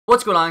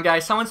What's going on,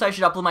 guys? Someone said I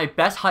should upload my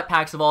best hut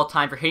packs of all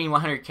time for hitting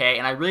 100k,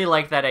 and I really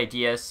like that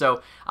idea.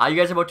 So you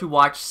guys are about to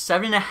watch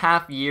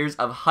 7.5 years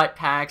of hut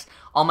packs,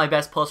 all my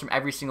best pulls from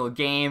every single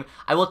game.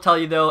 I will tell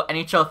you though,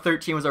 NHL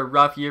 13 was a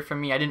rough year for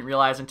me. I didn't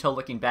realize until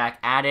looking back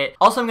at it.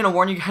 Also, I'm going to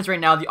warn you guys right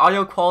now, the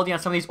audio quality on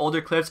some of these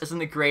older clips isn't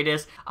the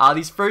greatest.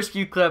 These first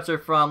few clips are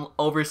from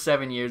over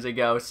 7 years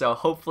ago, so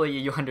hopefully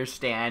you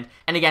understand.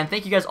 And again,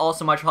 thank you guys all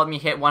so much for helping me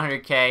hit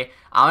 100k.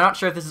 I'm not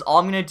sure if this is all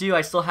I'm going to do.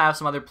 I still have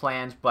some other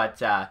plans,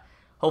 but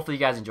hopefully you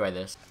guys enjoy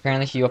this.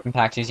 Apparently if you open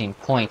packs using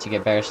points, you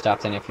get better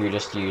stuff than if you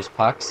just use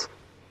pucks.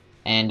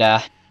 And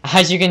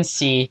as you can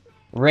see,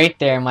 right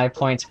there, my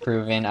points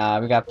proven.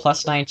 We got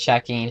 +9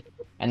 checking,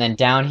 and then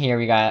down here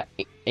we got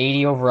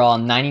 80 overall,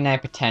 99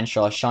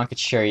 potential, Sean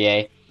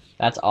Couturier.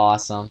 That's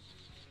awesome.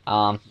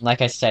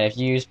 Like I said, if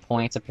you use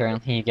points,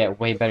 apparently you get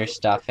way better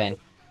stuff, and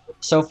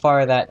so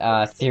far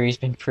that theory's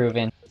been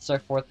proven. It's our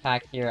 4th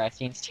pack here. I've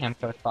seen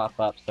Stamkos pop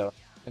up, so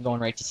I'm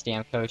going right to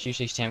Stamkos.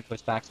 Usually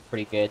Stamkos packs are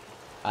pretty good.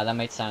 That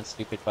might sound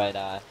stupid, but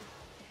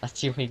let's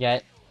see what we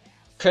get.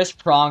 Chris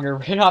Pronger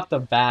right off the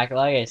back.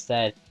 Like I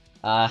said,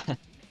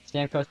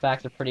 Stamkos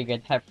packs are pretty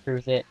good. That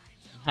proves it.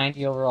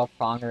 90 overall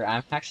Pronger.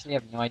 I actually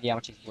have no idea how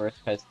much he's worth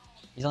because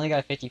he's only got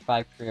a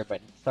 55 career,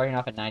 but starting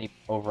off at 90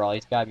 overall,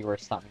 he's got to be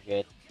worth something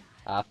good.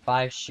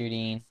 5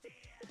 shooting.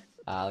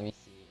 Let me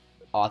see.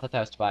 Oh, I thought that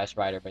was Tobias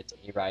Ryder, but it's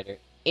a Ryder.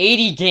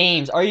 80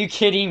 games! Are you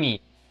kidding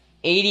me?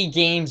 80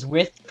 games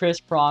with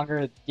Chris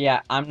Pronger.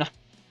 Yeah, I'm not...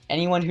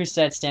 Anyone who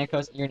said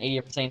Stamkos, you're an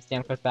idiot for saying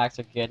Stamkos packs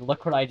are good.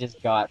 Look what I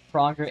just got.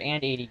 Pronger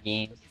and 80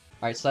 games.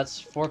 Alright, so that's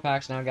 4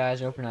 packs now,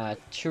 guys. Open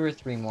 2 or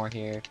 3 more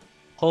here.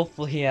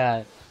 Hopefully,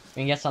 we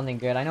can get something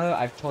good. I know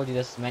I've told you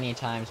this many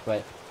times,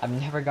 but I've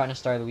never gotten a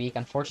Star of the Week.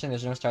 Unfortunately,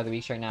 there's no Star of the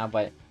Weeks right now,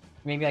 but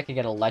maybe I could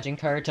get a Legend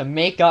card to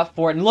make up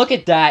for it. And look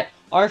at that!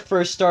 Our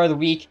first Star of the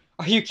Week.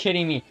 Are you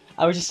kidding me?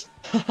 I was just...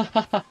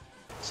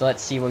 So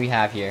let's see what we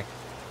have here.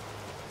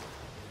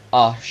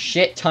 Oh,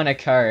 shit ton of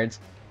cards.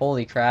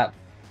 Holy crap.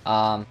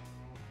 Let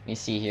me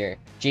see here.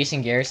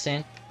 Jason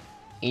Garrison,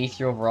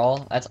 83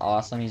 overall. That's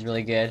awesome. He's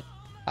really good.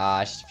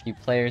 Just a few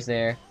players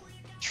there.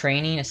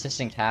 Training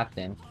assistant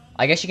captain.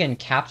 I guess you can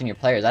captain your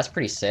players. That's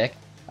pretty sick.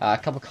 A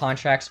couple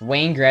contracts.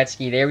 Wayne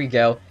Gretzky. There we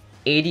go.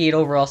 88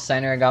 overall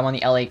center. I got him on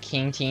the LA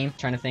King team.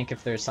 Trying to think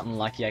if there's something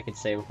lucky I could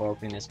say before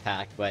opening this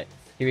pack. But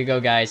here we go,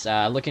 guys.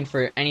 Looking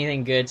for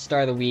anything good.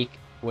 Star of the week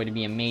would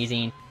be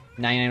amazing.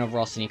 99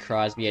 overall Sidney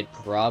Crosby. I'd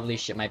probably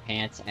shit my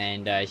pants.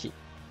 And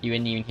you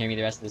wouldn't even hear me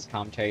the rest of this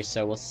commentary,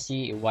 so we'll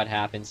see what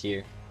happens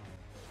here.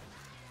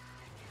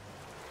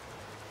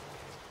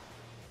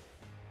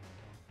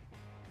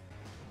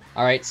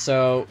 Alright,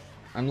 so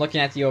I'm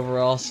looking at the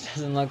overalls.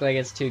 Doesn't look like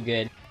it's too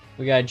good.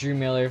 We got Drew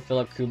Miller,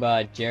 Philip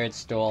Kuba, Jared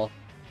Stoll.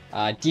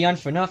 Dion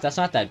Phaneuf, that's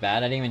not that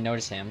bad. I didn't even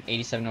notice him.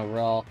 87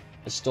 overall.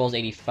 The Stoll's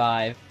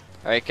 85.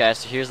 Alright, guys,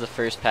 so here's the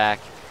first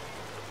pack.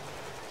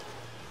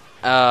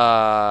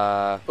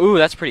 Ooh,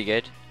 that's pretty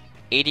good.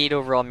 88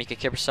 overall, Mika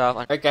Kiprasov.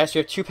 Alright guys, so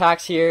we have 2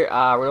 packs here.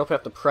 We're going to open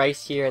up the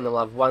Price here, and then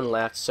we'll have 1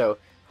 left. So,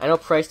 I know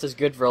Price does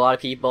good for a lot of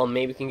people.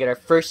 Maybe we can get our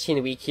first team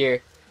of the week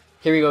here.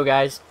 Here we go,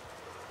 guys.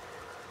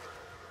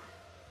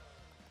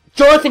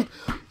 Jonathan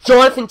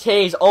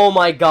Toews. Oh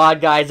my god,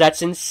 guys.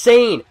 That's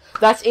insane.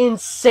 That's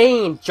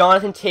insane.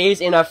 Jonathan Toews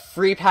in a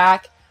free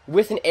pack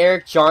with an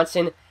Eric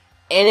Johnson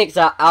and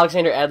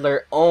Alexander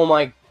Edler. Oh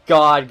my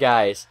god,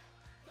 guys.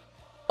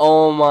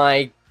 Oh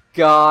my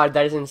god,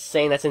 that is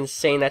insane. That's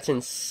insane. That's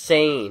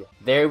insane.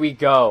 There we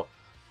go.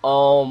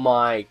 Oh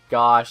my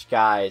gosh,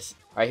 guys.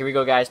 Alright, here we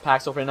go, guys.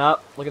 Packs opening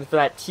up. Looking for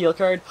that teal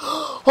card.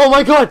 Oh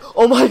my god.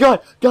 Oh my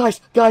god.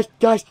 Guys.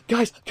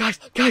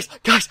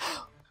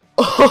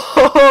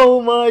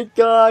 Oh my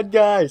god,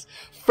 guys.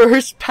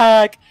 First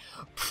pack.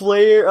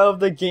 Player of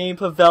the game,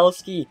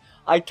 Pavelski.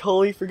 I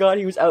totally forgot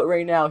he was out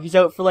right now. He's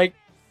out for like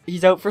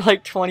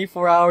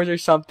 24 hours or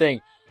something.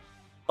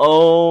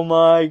 Oh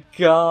my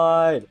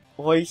god.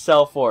 What do you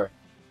sell for?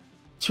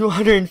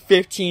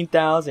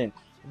 215,000.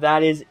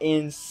 That is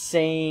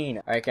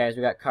insane. Alright guys,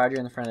 we got Carter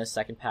in the front of the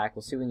second pack.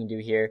 We'll see what we can do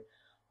here.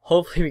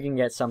 Hopefully we can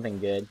get something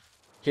good.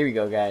 Here we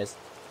go, guys.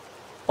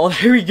 Oh,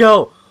 there we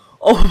go.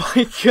 Oh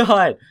my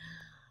god.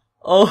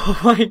 Oh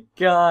my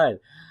god.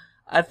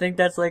 I think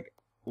that's like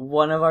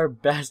one of our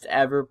best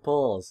ever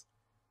pulls.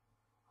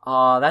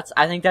 I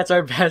think that's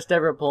our best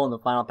ever pull in the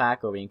final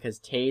pack opening, because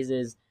Toews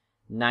is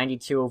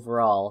 92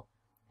 overall.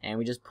 And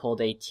we just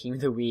pulled a Team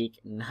of the Week,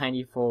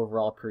 94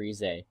 overall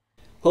Parise.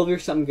 Hope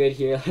there's something good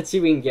here. Let's see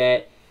what we can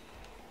get.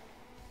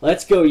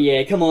 Let's go,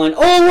 yeah. Come on.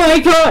 Oh my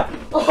god!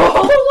 Oh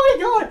my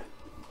god!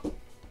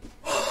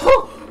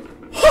 Oh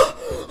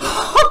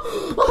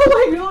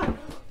my god!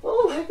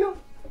 Oh my god!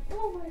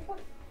 Oh my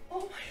god!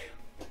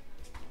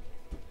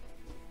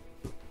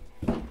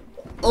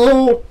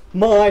 Oh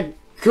my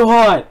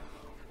god!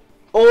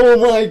 Oh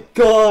my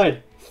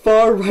god!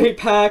 Far right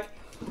pack.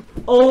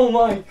 Oh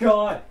my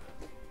god!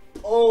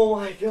 Oh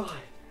my god.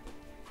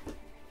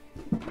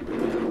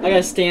 I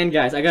gotta stand,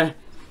 guys. I'm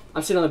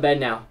sitting on the bed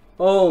now.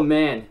 Oh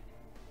man.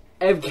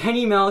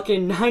 Evgeny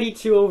Malkin,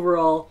 92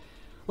 overall.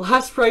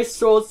 Last price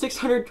sold,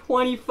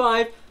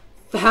 625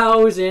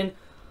 1,000.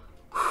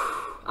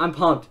 I'm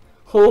pumped.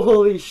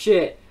 Holy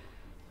shit.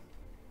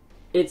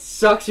 It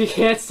sucks we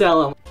can't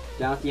sell them.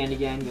 Down at the end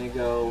again, gonna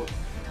go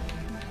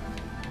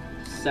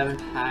 7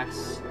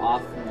 packs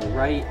off from the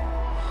right.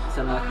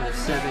 7 left from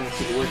 7. Let's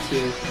see what works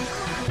here.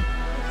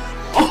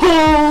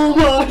 Oh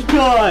my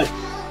god!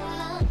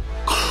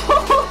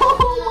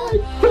 Oh my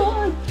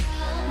god!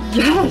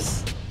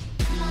 Yes!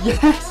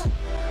 Yes!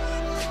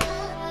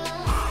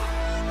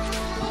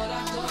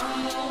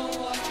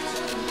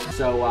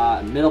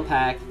 So, middle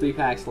pack, 3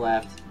 packs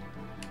left.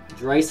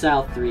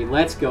 Drysdale 3.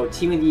 Let's go.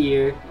 Team of the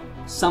year.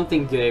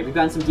 Something good. We've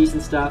gotten some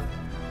decent stuff.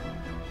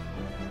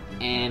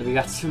 And we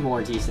got some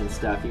more decent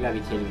stuff. You gotta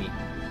be kidding me.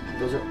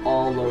 Those are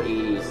all low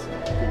 80s.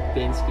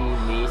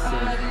 Dubinsky,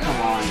 Mason.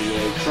 Come on,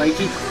 EA.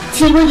 Crikey.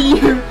 Team of the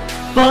year!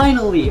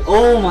 Finally!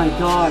 Oh my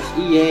gosh,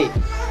 EA.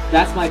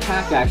 That's my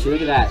pack, actually.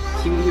 Look at that.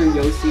 Team of the year,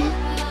 Yossi.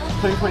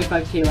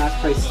 125k last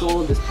price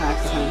sold. This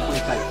pack's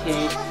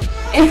 125k.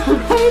 And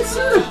Ryan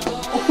Suter!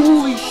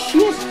 Holy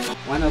shit!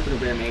 Why not open a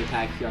rare mega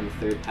pack here on the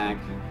 3rd pack?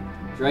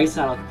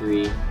 Drysdale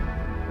 3.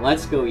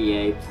 Let's go,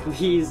 EA.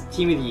 Please,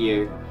 Team of the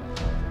Year.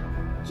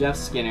 Jeff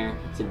Skinner.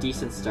 It's a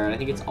decent start. I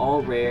think it's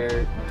all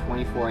rare.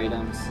 24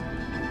 items.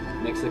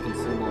 Mix of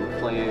consumable and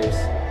players.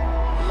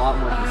 A lot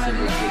more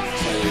consumables with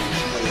players.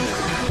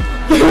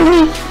 There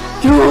we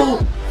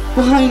go!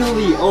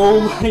 Finally! Oh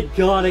my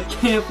god, I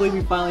can't believe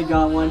we finally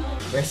got one.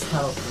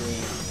 Drysdale 3.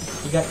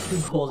 He got 2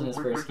 goals in his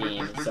first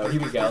game, so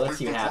here we go. Let's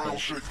see what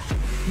happens.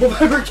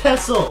 November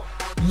Kessel!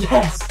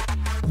 Yes!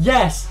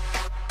 Yes!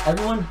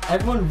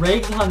 Everyone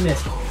raves on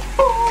this.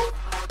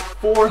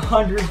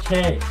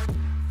 400k.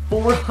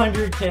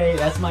 400k.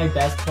 That's my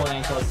best pull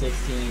in NHL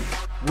 16,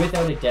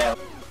 without a doubt.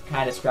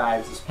 Kind of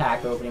describes this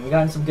pack opening. We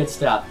got some good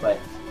stuff, but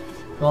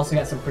we also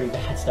got some pretty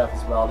bad stuff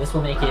as well. This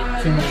will make it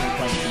 2 million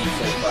points each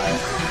so far.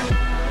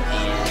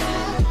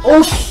 And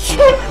oh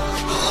shit!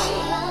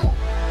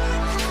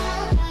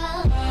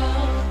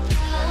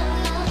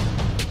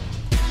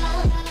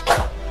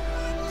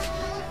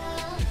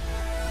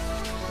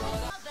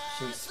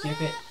 Skip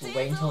it, we'll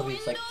wait until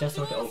it's like just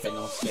about to open, and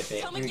we'll skip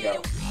it. Here we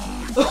go.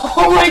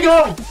 Oh my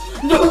god!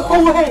 No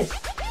way!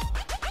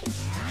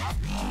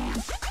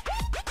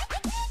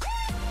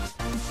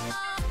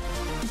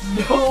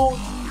 No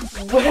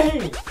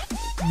way!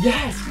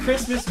 Yes!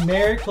 Christmas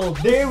Miracle!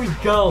 There we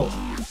go!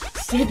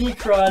 Sidney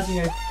Crosby,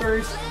 my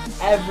first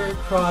ever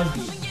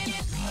Crosby.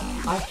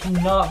 I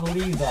cannot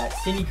believe that.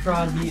 Sidney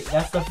Crosby,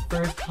 that's the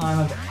first time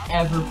I've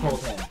ever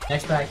pulled him.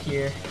 Next pack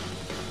here.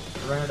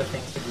 Run out of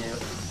things to do.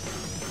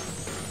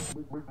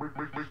 I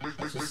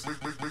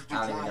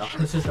don't even know.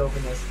 Let's just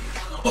open this.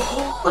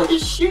 Holy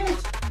shit!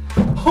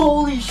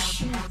 Holy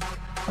shit!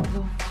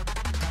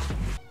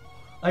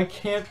 I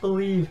can't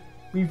believe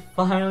we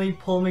finally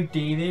pulled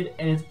McDavid,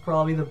 and it's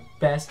probably the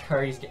best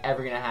card he's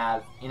ever gonna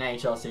have in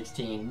NHL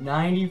 16.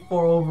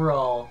 94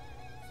 overall,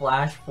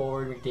 flash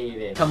forward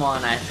McDavid. Come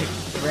on, I think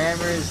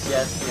Grammer is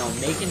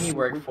just, making me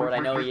work for it. I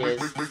know he is.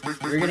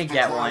 We're gonna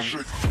get one.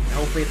 And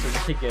hopefully it's a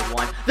really good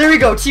one. There we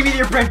go! Team of the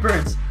Year, Brent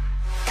Burns!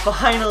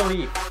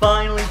 Finally!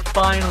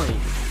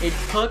 It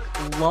took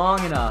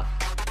long enough.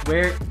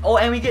 Oh,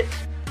 and we get...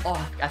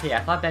 Oh, okay,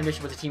 I thought Ben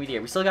Bishop was a Team of the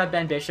Year. We still got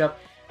Ben Bishop.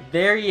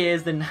 There he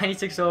is, the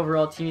 96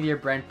 overall Team of the Year,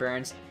 Brent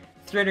Burns.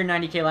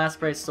 390k last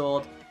price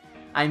sold.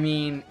 I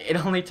mean,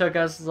 it only took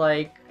us,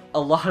 like, a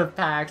lot of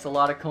packs, a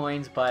lot of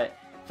coins, but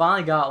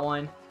finally got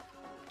one.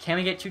 Can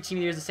we get 2 Team of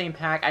the Years the same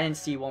pack? I didn't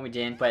see one, we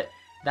didn't, but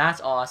that's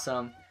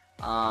awesome.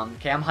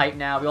 Okay, I'm hyped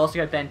now. We also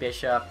got Ben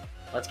Bishop.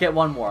 Let's get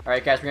one more.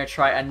 Alright guys, we're going to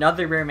try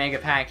another rare mega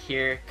pack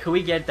here. Could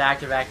we get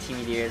back-to-back Team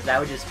of the Years? That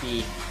would just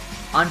be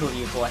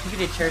unbelievable. I think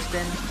we did chair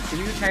spin. Did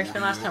we do chair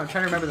spin last time? I'm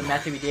trying to remember the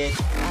method we did.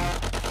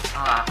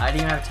 I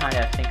didn't even have time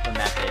to think of a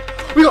method.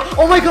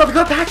 Oh my god, we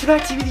got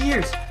back-to-back Team of the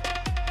Years!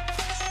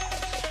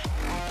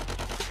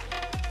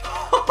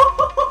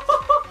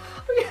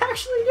 We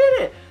actually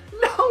did it!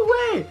 No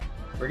way!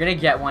 We're going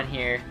to get one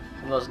here.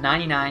 One of those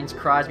 99s,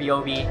 Crosby,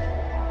 Ovi,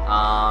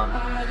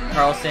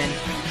 Carlson,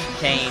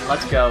 Kane,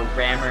 let's go,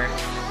 Rammer.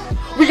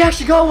 We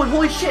actually got one,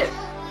 holy shit!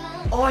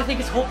 Oh, I think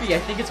it's Holtby,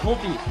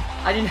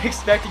 I didn't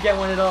expect to get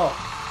one at all.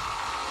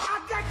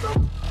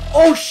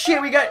 Oh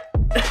shit, we got...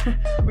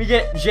 we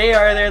get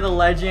JR there, the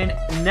legend.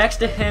 Next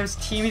to him's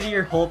Team of the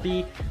Year,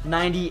 Holtby,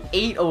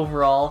 98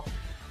 overall.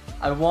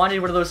 I wanted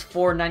one of those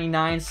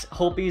 499s.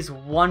 Holtby's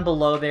one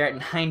below there at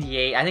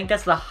 98. I think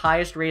that's the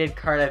highest rated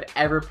card I've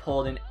ever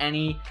pulled in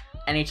any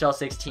NHL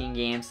 16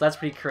 game, so that's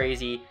pretty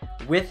crazy.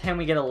 With him,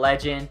 we get a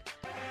legend.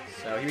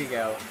 So here we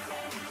go.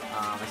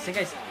 I think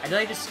did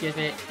I just skip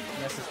it?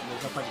 There's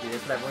no point to do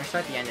this, whatever. We're gonna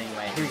start at the end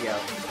anyway. Here we go.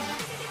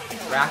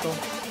 Rackle.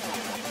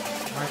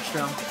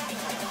 Markstrom.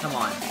 Come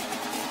on.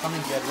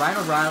 Something good. Ryan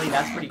O'Reilly,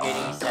 that's pretty good.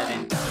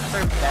 87. That's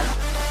our best.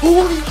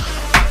 Holy!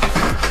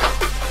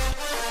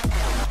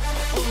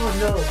 Oh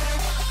no.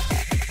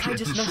 I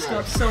just messed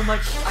up so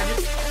much. I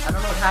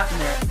don't know what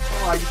happened there.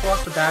 Oh, I just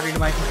lost the battery to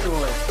my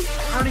controller.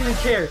 I don't even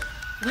care.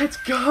 Let's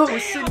go!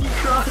 Sidney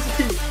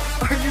Crosby!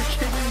 Are you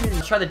kidding me?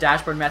 Let's try the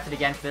dashboard method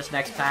again for this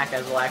next pack,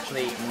 as will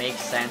actually make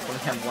sense when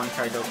we have one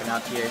card open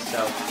up here.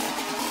 So,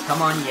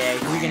 Come on, yay.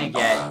 Who are we gonna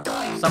get?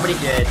 Somebody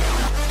good.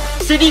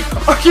 Sidney,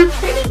 are you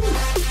kidding me?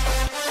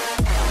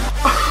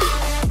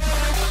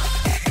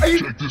 Are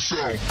you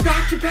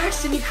back-to-back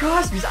Sidney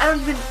Crosby's? I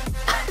don't even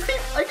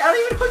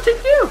know what to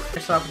do.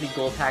 Let's start off with the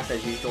gold packs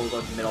as usual. We'll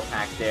go to the middle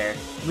pack there.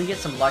 We get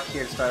some luck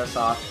here to start us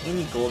off.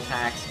 Any gold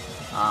packs,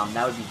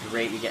 that would be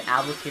great. We get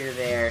applicator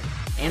there,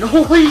 and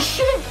holy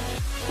shit!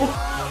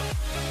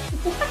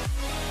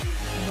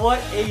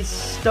 What a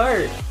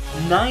start!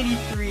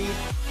 93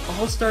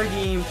 All-Star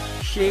Game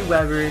Shea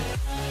Weber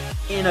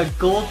in a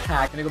gold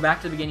pack. Gonna go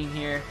back to the beginning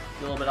here,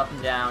 do a little bit up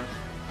and down.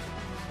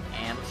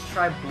 And let's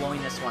try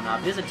blowing this one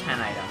up. This is a 10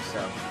 item, so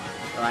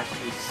there'll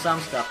actually be some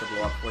stuff to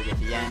blow up before we get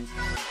to the end.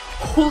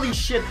 Holy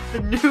shit, the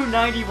new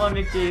 91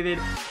 McDavid.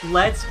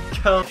 Let's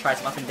go. Try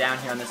some up and down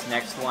here on this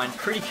next one.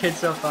 Pretty good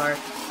so far.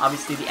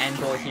 Obviously, the end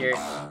goal here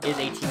is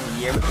 18 of the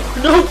year.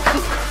 No!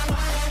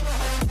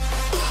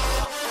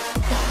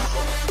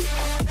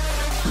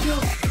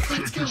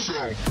 Let's go!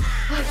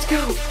 Let's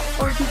go!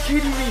 Are you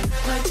kidding me?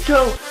 Let's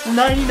go!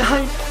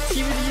 99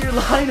 Team of the Year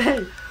Line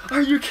A!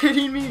 Are you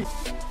kidding me?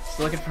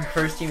 So looking for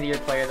first Team of the Year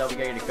player though, we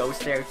gotta get a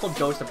Ghost there. We pulled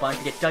Ghost a bunch,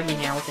 we get Dougie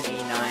Hamilton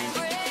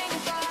 89.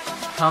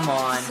 Come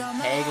on,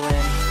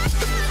 Hagelin.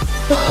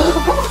 Oh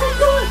my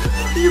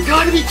god! You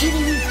gotta be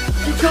kidding me!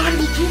 You gotta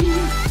be kidding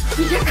me!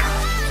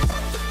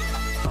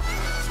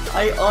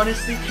 I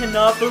honestly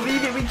cannot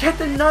believe it! We get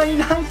the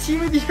 99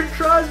 Team of the Year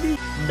Crosby!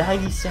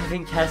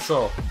 97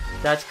 Kessel.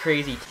 That's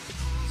crazy.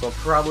 So we'll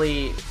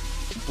probably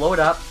blow it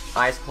up,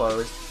 eyes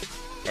closed,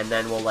 and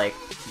then we'll like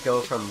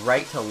go from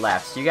right to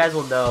left. So you guys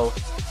will know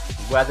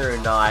whether or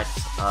not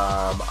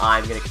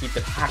I'm gonna keep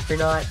the pack or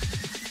not,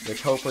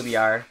 which hopefully we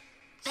are.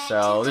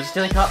 So there's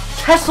Stanley Cup.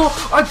 Kessel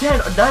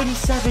again,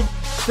 97.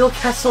 Phil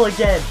Kessel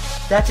again.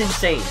 That's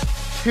insane.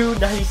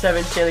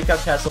 297 Stanley Cup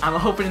Kessel. I'm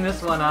opening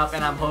this one up,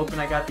 and I'm hoping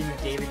I got the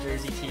McDavid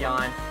jersey tee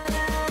on.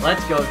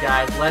 Let's go,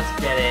 guys.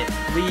 Let's get it.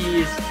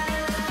 Please,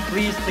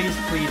 please, please,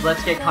 please.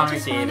 Let's get Connor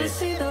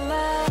McDavid.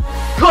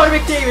 Connor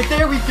McDavid.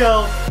 There we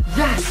go.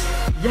 Yes,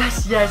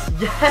 yes, yes,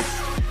 yes.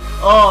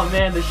 Oh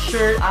man, the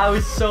shirt. I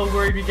was so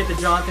worried we'd get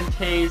the Jonathan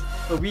Toews,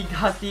 but we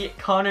got the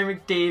Connor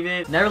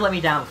McDavid. Never let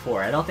me down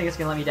before. I don't think it's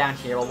gonna let me down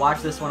here. We'll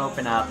watch this one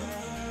open up.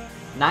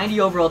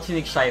 90 overall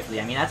Tunic Shifley.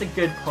 I mean, that's a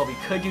good pull. We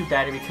could do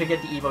better. We could get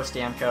the Evo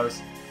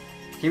Stamkos.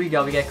 Here we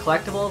go. We get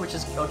collectible, which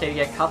is okay. We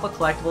get a couple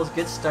collectibles.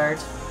 Good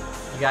start.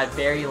 You got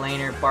Barry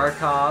Lehner,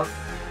 Barkov.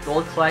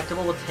 Gold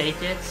collectible. We'll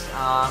take it.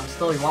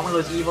 Still, we want one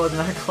of those Evos.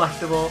 Another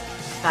collectible.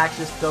 Packs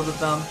just filled with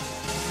them.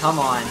 Come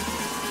on.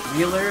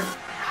 Wheeler.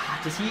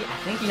 Does he? I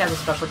think he has a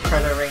special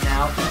credit right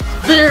now.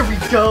 There we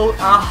go!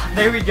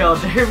 There we go,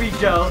 there we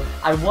go.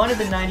 I wanted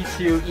the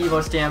 92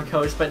 Evo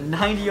Stamkos, but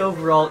 90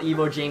 overall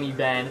Evo Jamie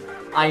Benn.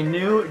 I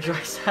knew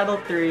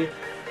Draisaitl 3.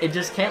 It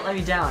just can't let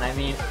me down. I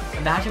mean,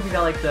 imagine if we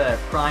got like the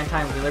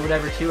primetime Wheeler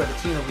whatever too, or the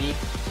Team of the Week.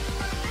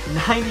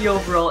 90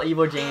 overall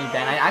Evo Jamie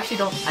Benn. I actually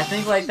don't, I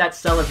think like that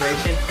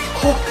celebration.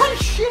 Holy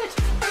shit!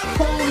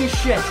 Holy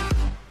shit!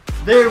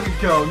 There we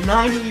go,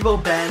 90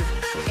 Evo Ben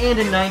and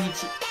a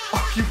 92.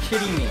 Are you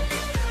kidding me?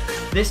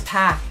 This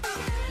pack,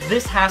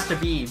 this has to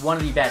be one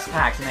of the best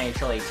packs in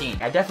NHL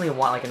 18. I definitely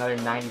want like another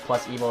 90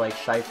 plus Evo like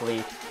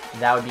Shifley.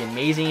 That would be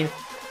amazing.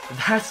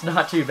 That's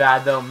not too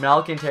bad though.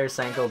 Malkin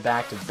Tarasenko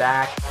back to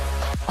back.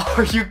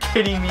 Are you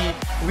kidding me?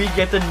 We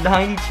get the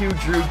 92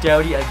 Drew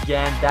Doughty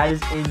again. That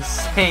is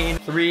insane.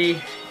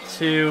 3,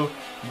 2,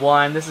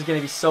 1. This is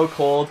gonna be so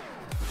cold.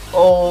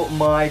 Oh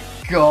my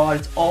god,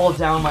 it's all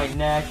down my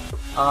neck.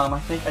 I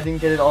think I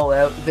didn't get it all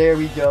out. There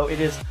we go. It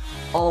is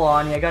all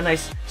on me. I got a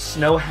nice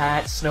snow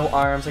hat, snow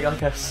arms. I got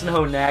like a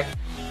snow neck.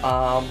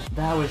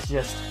 That was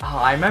just,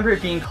 I remember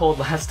it being cold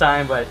last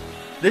time, but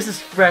this is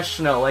fresh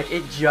snow. Like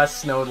it just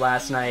snowed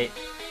last night.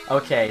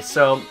 Okay,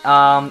 so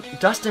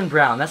Dustin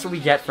Brown. That's what we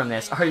get from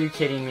this. Are you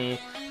kidding me?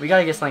 We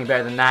gotta get something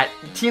better than that.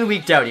 Team of the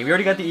Week Doughty. We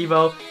already got the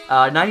Evo.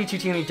 92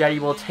 Team of the Week Doughty.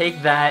 We'll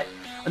take that.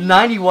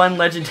 91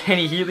 Legend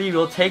Danny Heatley.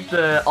 We'll take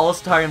the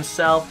All-Star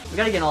himself. We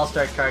gotta get an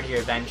All-Star card here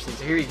eventually.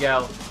 So here we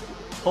go.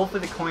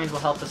 Hopefully the coins will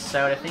help us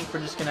out. I think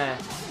we're just gonna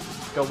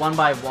go one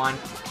by one.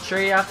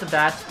 Sure, off the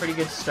bat's a pretty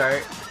good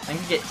start. I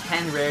think we get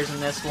 10 rares in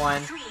this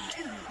one.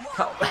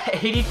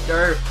 80,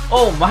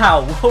 oh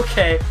wow,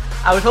 okay.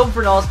 I was hoping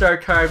for an All-Star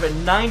card, but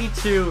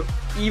 92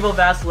 Evo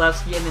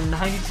Vasilevsky and then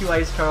 92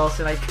 Ice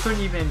Carlson. I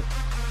couldn't even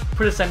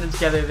put a sentence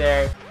together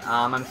there.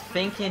 I'm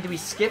thinking, do we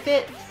skip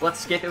it?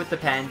 Let's skip it with the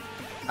pen.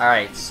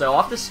 Alright, so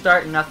off the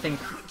start, nothing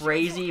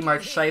crazy.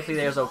 Mark Scheifele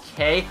there's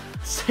okay.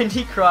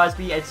 Cindy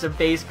Crosby, it's a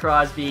base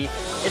Crosby.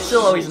 It's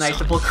still always nice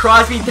to pull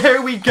Crosby.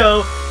 There we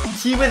go.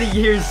 Team of the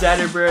Year,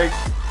 Zetterberg.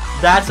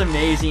 That's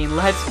amazing.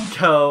 Let's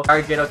go.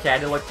 Alright, good. Okay, I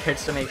had to look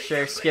pitch to make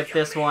sure. Skip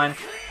this one.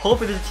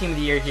 Hopefully there's a Team of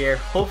the Year here.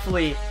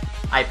 Hopefully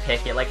I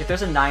pick it. Like, if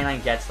there's a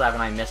 99 Getzlav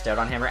and I missed out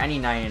on him, or any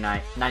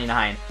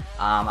 99,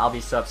 I'll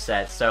be so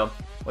upset. So,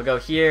 we'll go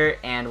here,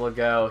 and we'll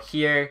go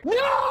here.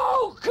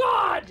 No!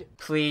 God!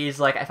 Please,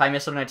 like, if I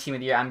miss out on a Team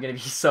of the Year, I'm gonna be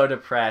so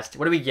depressed.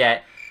 What do we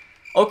get?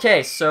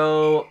 Okay,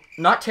 so,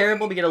 not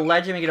terrible. We get a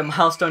Legend, we get a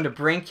Milestone to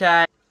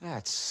Brinkat.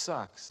 That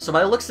sucks. So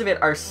by the looks of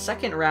it, our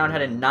second round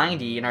had a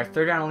 90, and our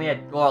third round only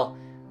had, well,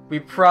 we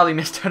probably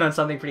missed out on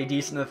something pretty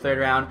decent in the third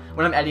round.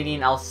 When I'm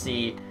editing, I'll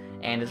see,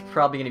 and it's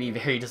probably going to be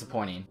very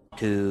disappointing.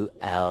 2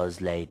 hours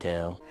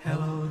later.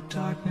 Hello,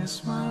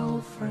 darkness, my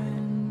old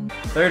friend.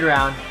 Third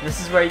round,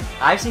 this is where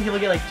I've seen people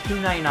get like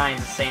 299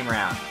 the same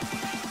round.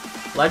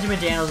 Legend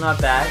McDaniel's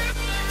not bad.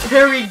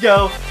 There we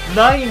go,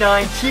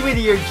 99, Team of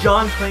the Year,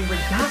 John Klingberg,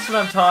 that's what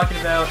I'm talking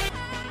about.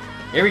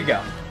 Here we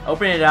go,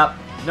 open it up,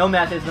 no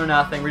methods, no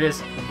nothing, we're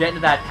just getting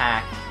to that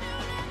pack.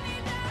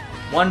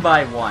 One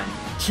by one.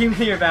 Team of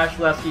the Year,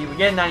 Vasilevsky, we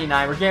get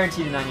 99, we're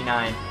guaranteed a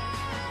 99.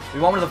 We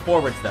want one of the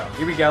forwards though,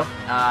 here we go.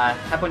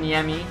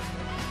 Heponiemi,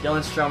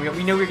 Dylan Strome,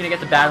 we knew we were going to get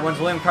the bad ones.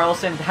 William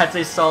Karlsson, that's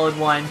a solid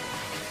one.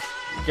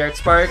 Garrett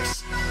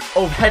Sparks,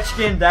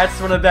 Ovechkin, that's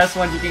one of the best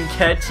ones you can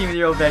get. Team of the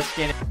Year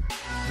Ovechkin.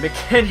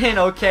 McKinnon,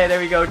 okay, there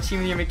we go. Team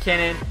of the Year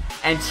McKinnon.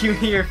 And Team of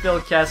the Year Phil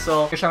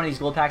Kessel. We're showing these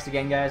gold packs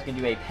again, guys. We're going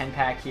to do a pen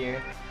pack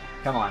here.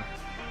 Come on.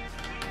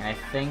 And I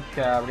think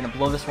we're going to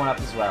blow this one up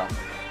as well.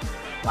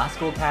 Last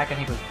gold pack I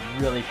think was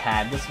really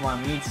bad. This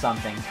one, we need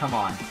something. Come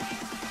on.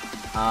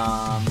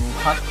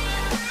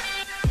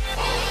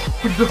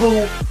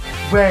 No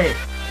way.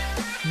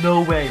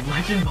 No way.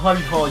 Legend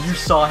Bobby Hall, you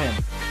saw him.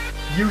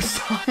 You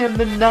saw him,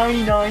 the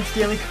 99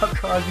 Stanley Cup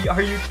Crosby.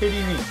 Are you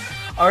kidding me?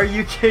 Are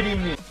you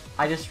kidding me?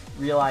 I just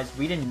realized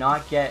we did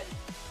not get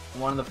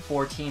one of the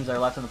 4 teams that are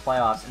left in the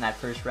playoffs in that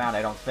first round,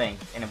 I don't think.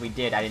 And if we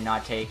did, I did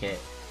not take it.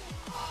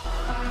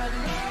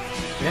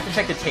 We have to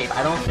check the tape.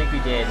 I don't think we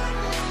did.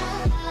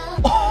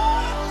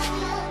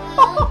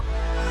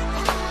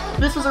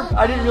 This was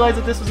I didn't realize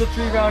that this was a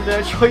 3-round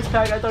choice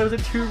pack. I thought it was a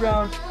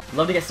 2-round.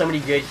 Love to get somebody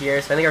good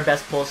here. So I think our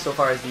best pull so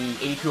far is the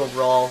 82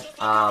 overall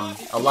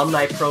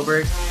alumni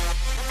Probert.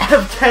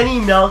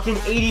 Evgeny Malkin,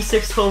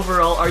 86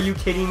 overall. Are you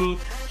kidding me?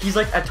 He's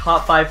like a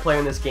top 5 player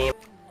in this game.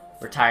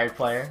 Retired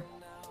player.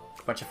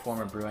 Bunch of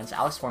former Bruins.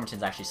 Alex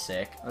Formanton's actually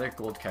sick. Another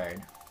gold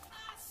card.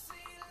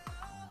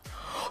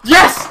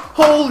 Yes!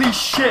 Holy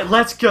shit,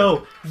 let's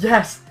go!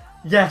 Yes!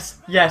 Yes!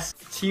 Yes!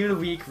 Team of the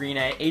Week,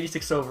 Rene,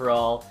 86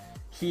 overall.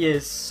 He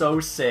is so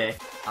sick.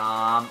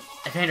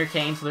 Evander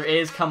Kane, so there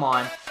is, come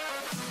on.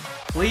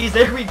 Please,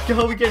 there we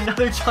go, we get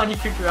another Johnny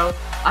Gaudreau.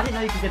 I didn't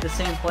know you could get the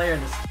same player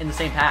in the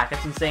same pack,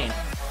 that's insane.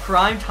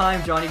 Prime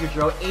time Johnny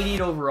Gaudreau,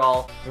 88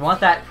 overall. We want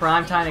that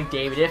prime time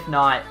McDavid, if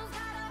not,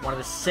 one of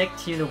the sick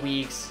Team of the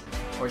Weeks,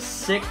 or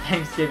sick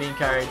Thanksgiving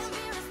cards.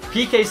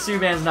 PK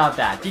Subban's not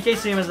bad. PK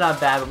Subban's not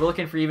bad, but we're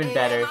looking for even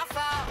better.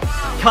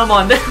 Come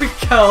on, there we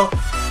go.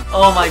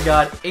 Oh my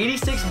god,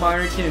 86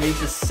 Marner Team of the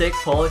Weeks is a sick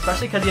pull,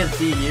 especially because he has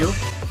DU.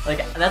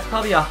 Like, that's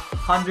probably a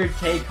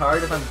 100k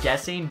card if I'm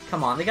guessing.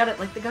 Come on, they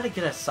gotta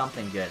get us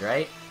something good,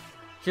 right?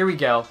 Here we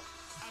go.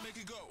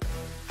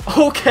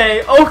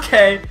 Okay,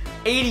 okay.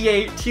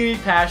 88 Team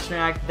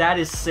Pastrnak, that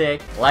is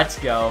sick. Let's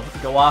go.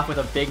 Go off with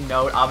a big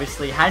note.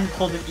 Obviously, hadn't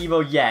pulled an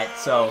Evo yet,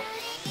 so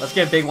let's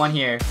get a big one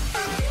here.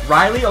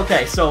 Riley,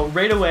 okay, so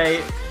right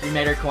away, we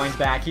made our coins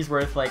back. He's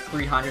worth like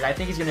 300. I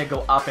think he's gonna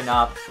go up and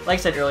up. Like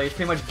I said earlier, he's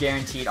pretty much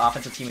guaranteed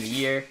Offensive Team of the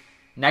Year.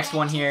 Next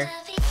one here.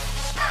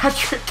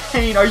 Patrick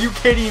Kane, are you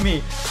kidding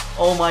me?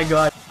 Oh my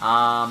god.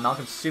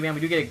 Malcolm Subban,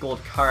 we do get a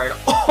gold card.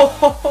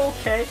 Oh,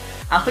 okay.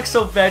 Alex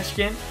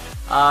Ovechkin.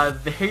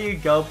 There you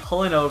go,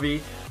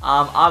 Pulinovi.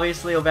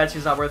 Obviously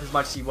Ovechkin's not worth as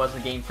much as he was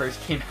when the game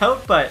first came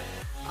out, but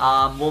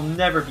we'll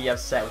never be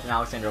upset with an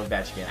Alexander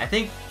Ovechkin. I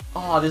think,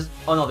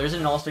 there's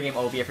an All-Star Game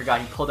OV. I forgot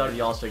he pulled out of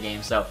the All-Star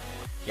Game, so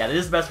yeah, this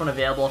is the best one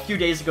available. A few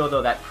days ago,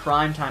 though, that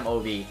primetime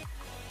OV,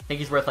 I think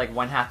he's worth like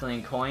 1/2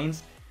 million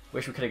coins.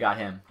 Wish we could have got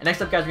him. And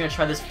next up, guys, we're going to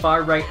try this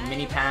far right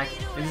mini pack.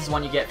 This is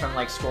one you get from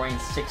like scoring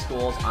 6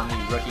 goals on the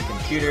rookie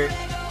computer.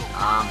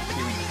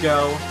 Here we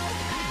go.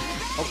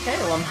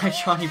 Okay, alumni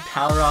Johnny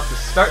Power off the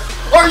start.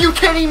 Are you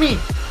kidding me?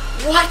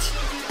 What?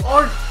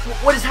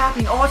 What is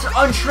happening? Oh, it's an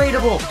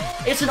untradeable.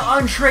 It's an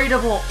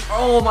untradeable.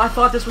 Oh, I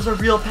thought this was a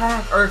real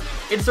pack. Or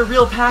it's a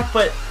real pack,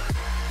 but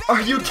are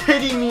you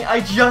kidding me?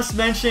 I just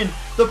mentioned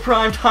the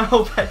primetime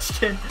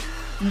Ovechkin.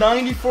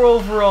 94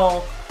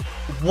 overall.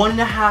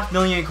 1.5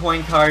 million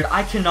coin card.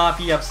 I cannot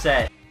be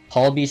upset.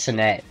 Paul B.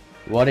 Sinet.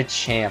 What a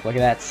champ. Look at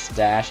that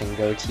stash and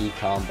goatee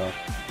combo.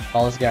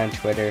 Follow this guy on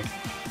Twitter.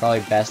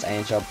 Probably best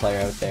NHL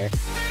player out there.